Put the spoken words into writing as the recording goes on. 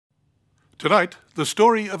Tonight, the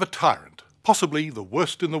story of a tyrant, possibly the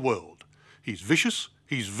worst in the world. He's vicious,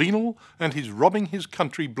 he's venal, and he's robbing his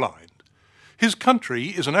country blind. His country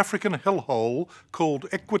is an African hellhole called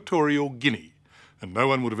Equatorial Guinea, and no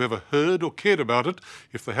one would have ever heard or cared about it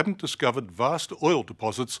if they hadn't discovered vast oil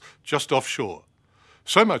deposits just offshore.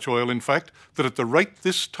 So much oil, in fact, that at the rate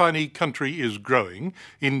this tiny country is growing,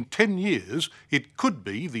 in 10 years it could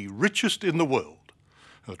be the richest in the world.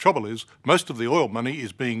 The trouble is, most of the oil money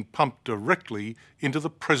is being pumped directly into the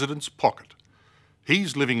president's pocket.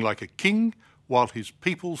 He's living like a king while his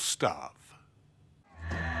people starve.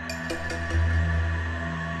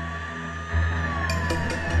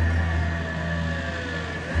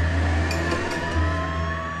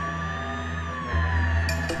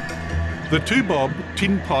 The two-bob,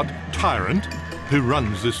 tin-pot tyrant who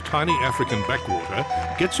runs this tiny African backwater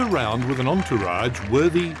gets around with an entourage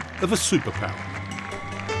worthy of a superpower.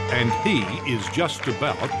 And he is just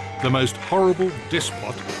about the most horrible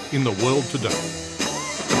despot in the world today.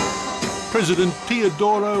 President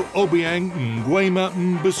Teodoro Obiang Nguema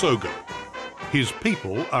Mbisogo. His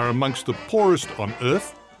people are amongst the poorest on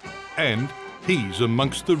earth, and he's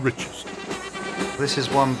amongst the richest. This is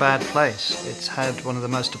one bad place. It's had one of the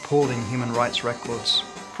most appalling human rights records,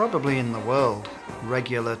 probably in the world.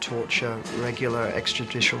 Regular torture, regular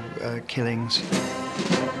extrajudicial killings.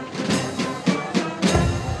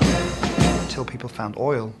 Until people found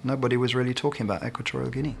oil, nobody was really talking about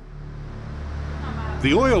Equatorial Guinea.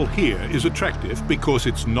 The oil here is attractive because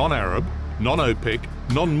it's non-Arab, non-OPEC,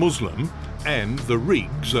 non-Muslim, and the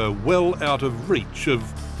rigs are well out of reach of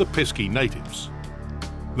the pesky natives.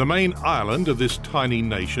 The main island of this tiny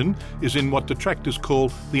nation is in what detractors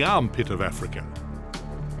call the armpit of Africa.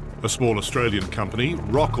 A small Australian company,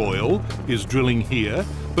 Rock Oil, is drilling here,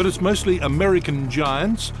 but it's mostly American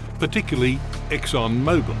giants, particularly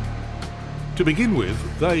ExxonMobil. To begin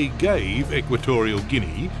with, they gave Equatorial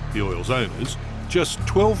Guinea, the oil's owners, just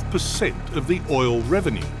 12% of the oil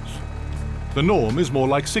revenues. The norm is more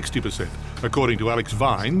like 60%, according to Alex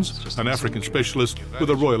Vines, an African specialist with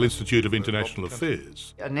the Royal Institute of International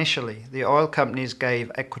Affairs. Initially, the oil companies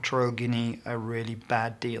gave Equatorial Guinea a really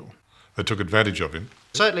bad deal. They took advantage of him?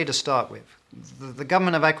 Certainly to start with. The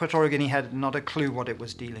government of Equatorial Guinea had not a clue what it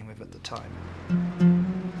was dealing with at the time.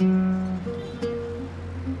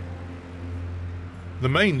 The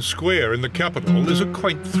main square in the capital is a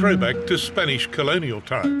quaint throwback to Spanish colonial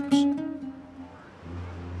times.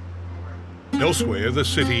 Elsewhere, the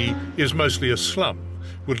city is mostly a slum,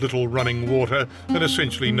 with little running water and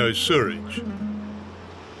essentially no sewerage.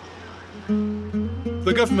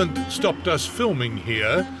 The government stopped us filming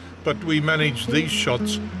here, but we managed these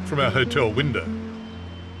shots from our hotel window.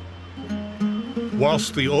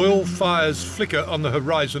 Whilst the oil fires flicker on the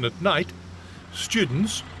horizon at night,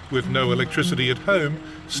 students, with no electricity at home,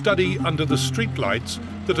 study under the streetlights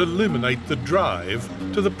that illuminate the drive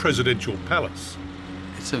to the presidential palace.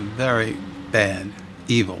 It's a very bad,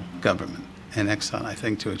 evil government, and Exxon, I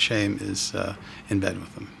think, to its shame, is in bed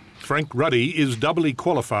with them. Frank Ruddy is doubly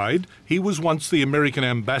qualified. He was once the American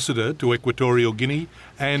ambassador to Equatorial Guinea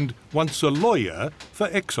and once a lawyer for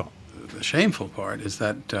Exxon. The shameful part is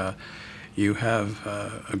that you have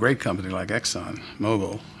a great company like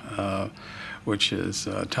ExxonMobil, which is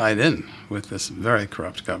tied in with this very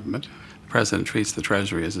corrupt government. The president treats the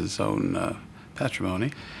Treasury as his own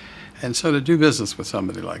patrimony. And so to do business with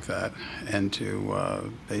somebody like that and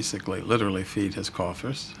to basically literally feed his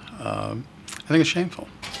coffers, I think it's shameful.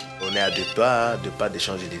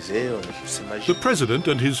 The president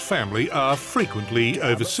and his family are frequently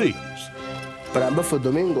overseas.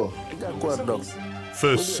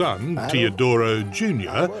 First son, Teodoro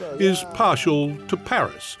Jr., is partial to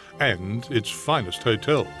Paris and its finest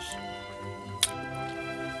hotels.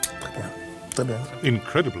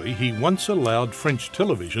 Incredibly, he once allowed French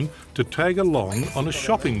television to tag along on a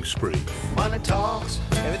shopping spree.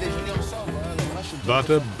 But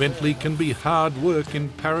a Bentley can be hard work in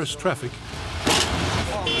Paris traffic.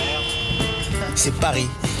 C'est Paris.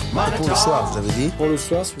 Pour le soir, vous avez dit? Pour le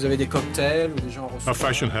soir, si vous avez des cocktails ou des gens A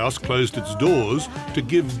fashion house closed its doors to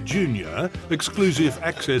give Junior exclusive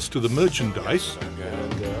access to the merchandise.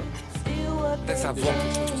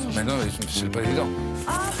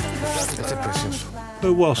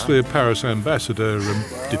 Whilst their Paris ambassador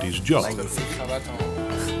did his job.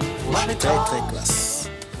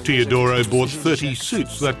 Teodoro bought 30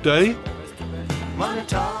 suits that day,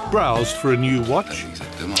 browsed for a new watch,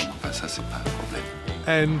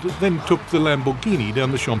 and then took the Lamborghini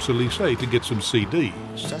down the Champs-Élysées to get some CDs.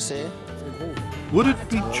 Would it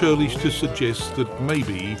be churlish to suggest that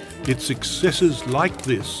maybe it's excesses like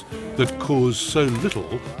this that cause so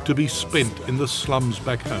little to be spent in the slums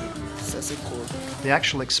back home? c'est assez cool. The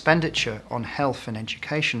actual expenditure on health and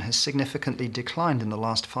education has significantly declined in the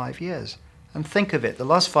last 5 years. And think of it, the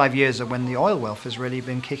last 5 years are when the oil wealth has really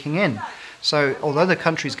been kicking in. So although the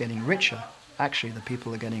country's getting richer, actually the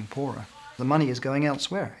people are getting poorer. The money is going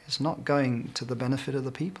elsewhere. It's not going to the benefit of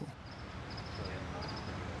the people.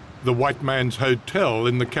 The white man's hotel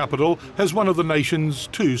in the capital has one of the nation's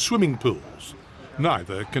 2 swimming pools.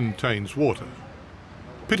 Neither contains water.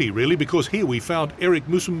 Pity really, because here we found Eric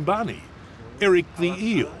Musumbani, Eric the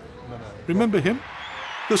Eel. Remember him?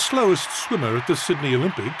 The slowest swimmer at the Sydney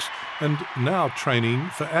Olympics and now training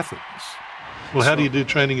for Athens. Well, how do you do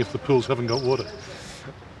training if the pools haven't got water?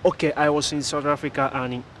 Okay, I was in South Africa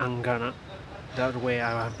and in Ghana. That way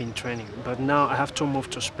I have been training. But now I have to move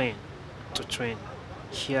to Spain to train.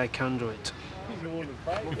 Here I can't do it.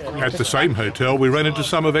 At the same hotel, we ran into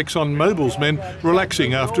some of ExxonMobil's men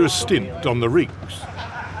relaxing after a stint on the rigs.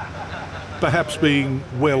 Perhaps being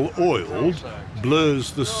well-oiled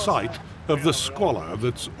blurs the sight of the squalor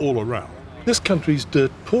that's all around. This country's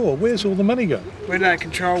dirt poor. Where's all the money going? We don't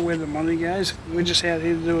control where the money goes. We're just out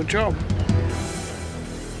here to do a job.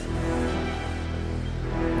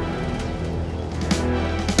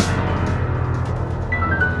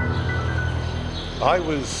 I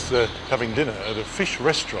was having dinner at a fish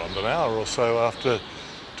restaurant an hour or so after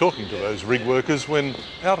talking to those rig workers when,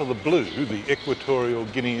 out of the blue, the Equatorial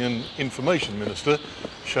Guinean Information Minister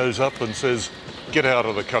shows up and says, "Get out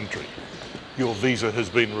of the country. Your visa has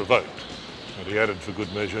been revoked." And he added for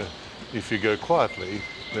good measure, "If you go quietly,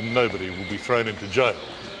 then nobody will be thrown into jail."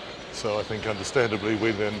 So I think understandably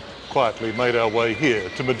we then quietly made our way here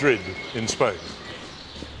to Madrid in Spain.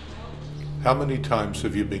 How many times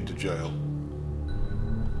have you been to jail?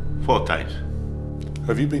 4 times.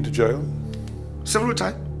 Have you been to jail? Several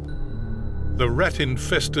times. The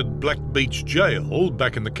rat-infested Black Beach jail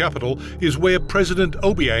back in the capital is where President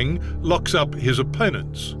Obiang locks up his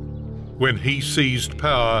opponents. When he seized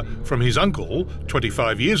power from his uncle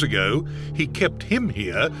 25 years ago, he kept him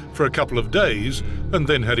here for a couple of days and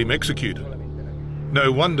then had him executed.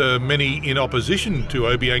 No wonder many in opposition to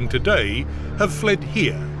Obiang today have fled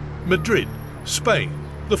here, Madrid, Spain,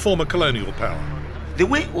 the former colonial power. The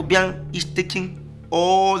way Obiang is taking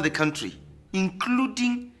all the country,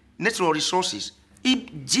 including natural resources, he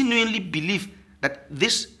genuinely believes that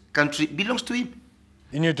this country belongs to him.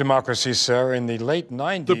 In your democracy, sir, in the late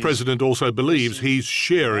 90s... The president also believes he's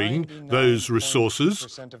sharing those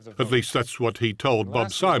resources. At least that's what he told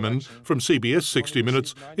Bob Simon from CBS 60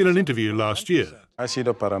 Minutes in an interview last year. Ha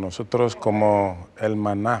sido para nosotros como el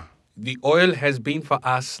maná. The oil has been for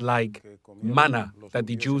us like manna that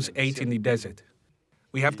the Jews ate in the desert.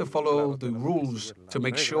 We have to follow the rules to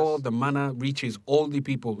make sure the manna reaches all the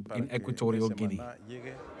people in Equatorial Guinea.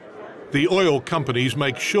 The oil companies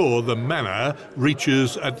make sure the manna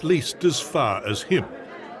reaches at least as far as him.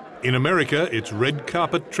 In America, it's red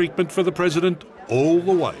carpet treatment for the president all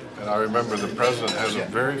the way. And I remember the president has a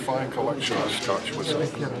very fine collection of Scotch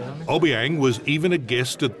whiskey. Obiang was even a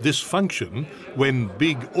guest at this function when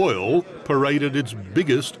Big Oil paraded its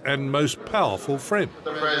biggest and most powerful friend.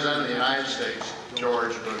 The President of the United States,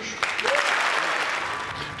 George Bush.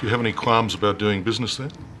 Do you have any qualms about doing business there?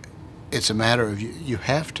 It's a matter of you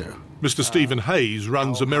have to. Mr. Stephen Hayes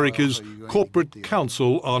runs America's Corporate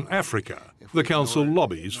Council on Africa. The council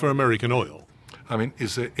lobbies for American oil. I mean,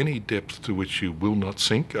 is there any depth to which you will not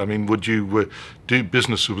sink? I mean, would you do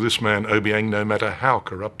business with this man Obiang no matter how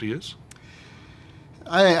corrupt he is?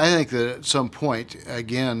 I think that at some point,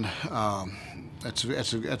 again,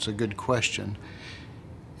 that's a good question.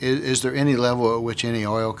 Is there any level at which any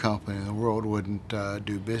oil company in the world wouldn't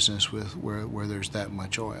do business with where there's that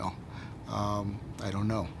much oil? I don't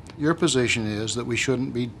know. Your position is that we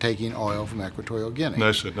shouldn't be taking oil from Equatorial Guinea.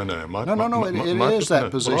 No, sir, no. It is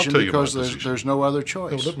that position because there's no other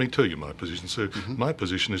choice. Well, let me tell you my position, sir. My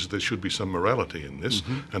position is there should be some morality in this,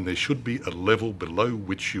 and there should be a level below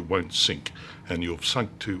which you won't sink. And you've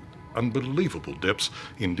sunk to unbelievable depths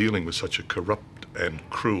in dealing with such a corrupt and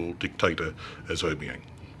cruel dictator as Obiang.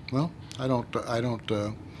 Well, I don't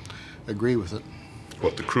agree with it.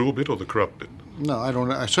 What, the cruel bit or the corrupt bit? No, I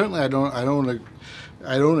don't.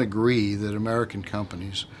 I don't agree that American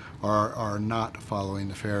companies are not following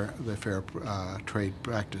the Fair Trade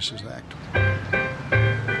Practices Act.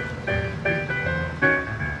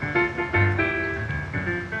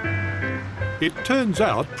 It turns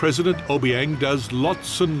out President Obiang does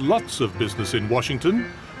lots and lots of business in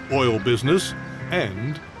Washington, oil business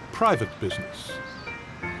and private business.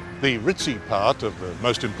 The ritzy part of the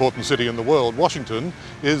most important city in the world, Washington,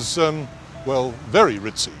 is, well, very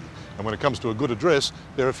ritzy. And when it comes to a good address,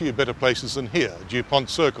 there are a few better places than here, DuPont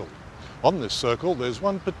Circle. On this circle, there's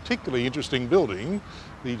one particularly interesting building,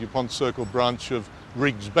 the DuPont Circle branch of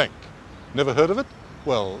Riggs Bank. Never heard of it?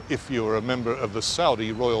 Well, if you're a member of the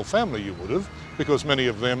Saudi royal family, you would have, because many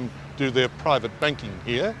of them do their private banking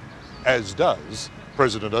here, as does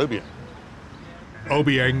President Obiang.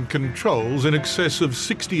 Obiang controls in excess of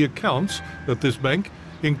 60 accounts at this bank,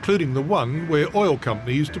 including the one where oil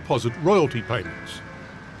companies deposit royalty payments.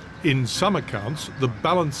 In some accounts, the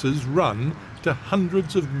balances run to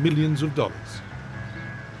hundreds of millions of dollars.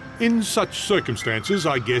 In such circumstances,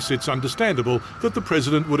 I guess it's understandable that the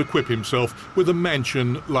president would equip himself with a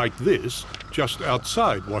mansion like this just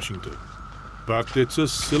outside Washington. But it's a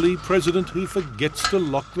silly president who forgets to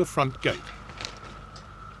lock the front gate.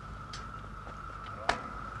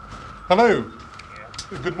 Hello.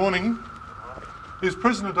 Good morning. Is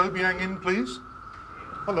President Obiang in, please?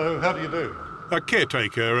 Hello, how do you do? A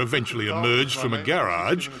caretaker eventually emerged from a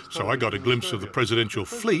garage, so I got a glimpse of the presidential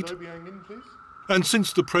fleet. And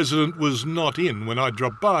since the president was not in when I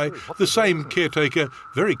dropped by, the same caretaker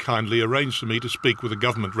very kindly arranged for me to speak with a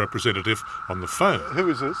government representative on the phone. Who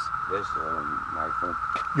is this? Yes, my friend.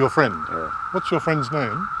 Your friend? Yeah. What's your friend's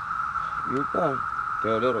name? You can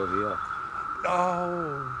tell little here.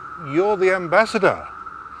 Oh, you're the ambassador.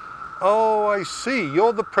 Oh, I see.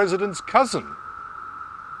 You're the president's cousin.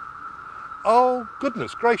 Oh,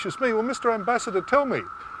 goodness gracious me. Well, Mr. Ambassador, tell me,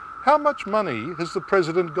 how much money has the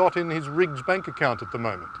president got in his Riggs bank account at the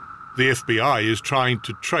moment? The FBI is trying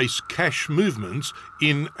to trace cash movements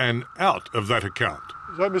in and out of that account.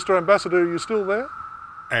 So, Mr. Ambassador, are you still there?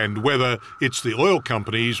 And whether it's the oil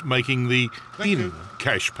companies making the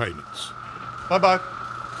in-cash payments. Bye-bye.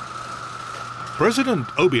 President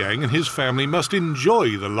Obiang and his family must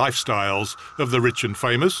enjoy the lifestyles of the rich and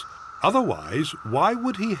famous. Otherwise, why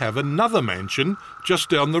would he have another mansion just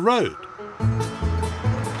down the road?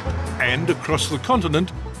 And across the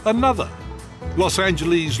continent, another. Los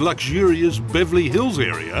Angeles' luxurious Beverly Hills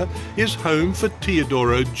area is home for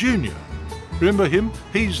Teodoro Jr. Remember him?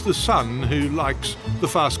 He's the son who likes the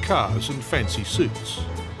fast cars and fancy suits.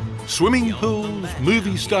 Swimming pools,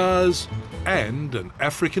 movie stars, and an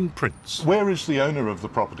African prince. Where is the owner of the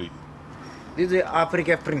property? This is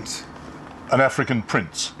African prince. An African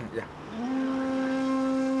prince? Yeah.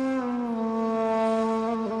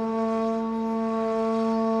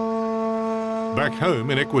 Back home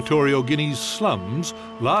in Equatorial Guinea's slums,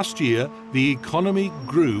 last year the economy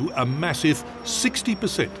grew a massive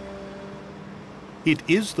 60%. It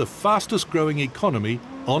is the fastest growing economy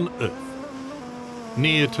on earth.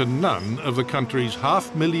 Near to none of the country's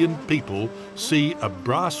 500,000 people see a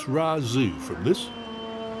brass razoo from this.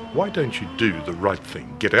 Why don't you do the right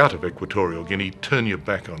thing? Get out of Equatorial Guinea, turn your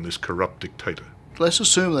back on this corrupt dictator. Let's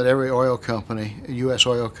assume that every oil company, U.S.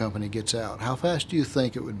 oil company, gets out. How fast do you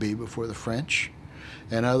think it would be before the French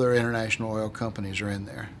and other international oil companies are in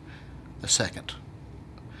there? A second.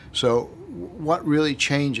 So what really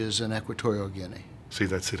changes in Equatorial Guinea? See,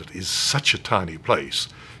 that's it. It is such a tiny place.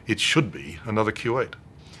 It should be another Kuwait.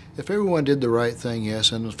 If everyone did the right thing,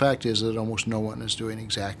 yes, and the fact is that almost no one is doing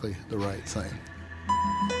exactly the right thing.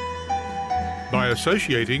 By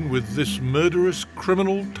associating with this murderous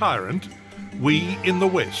criminal tyrant, we in the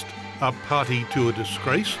West are party to a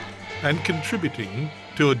disgrace and contributing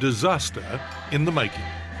to a disaster in the making.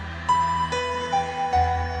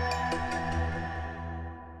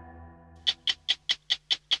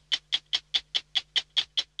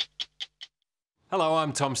 Hello,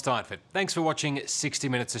 I'm Tom Steinfort. Thanks for watching 60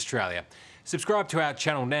 Minutes Australia. Subscribe to our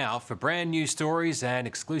channel now for brand new stories and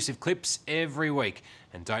exclusive clips every week.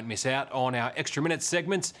 And don't miss out on our Extra Minutes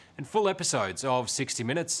segments and full episodes of 60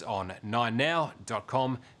 Minutes on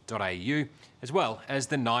 9now.com.au, as well as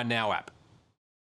the 9Now app.